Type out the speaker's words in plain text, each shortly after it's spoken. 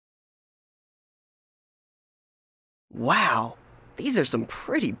Wow, these are some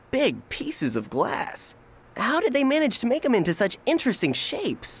pretty big pieces of glass. How did they manage to make them into such interesting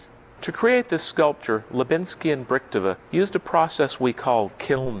shapes? To create this sculpture, Libenský and Brichtova used a process we call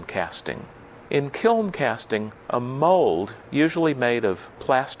kiln casting. In kiln casting, a mold, usually made of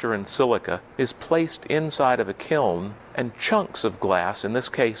plaster and silica, is placed inside of a kiln, and chunks of glass, in this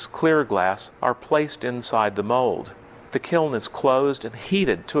case clear glass, are placed inside the mold. The kiln is closed and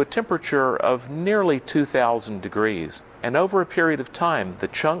heated to a temperature of nearly 2,000 degrees, and over a period of time the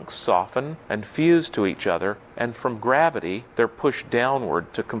chunks soften and fuse to each other, and from gravity they're pushed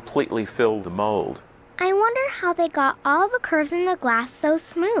downward to completely fill the mold. I wonder how they got all the curves in the glass so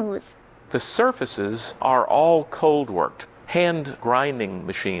smooth. The surfaces are all cold-worked. Hand grinding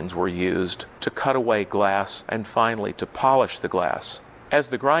machines were used to cut away glass and finally to polish the glass. As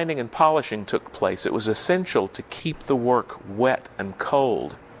the grinding and polishing took place, it was essential to keep the work wet and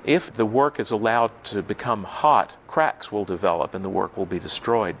cold. If the work is allowed to become hot, cracks will develop and the work will be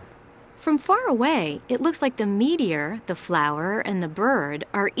destroyed. From far away, it looks like the meteor, the flower, and the bird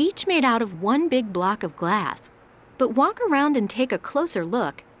are each made out of one big block of glass. But walk around and take a closer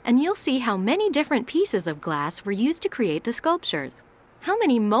look, and you'll see how many different pieces of glass were used to create the sculptures. How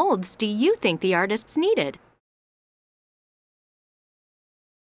many molds do you think the artists needed?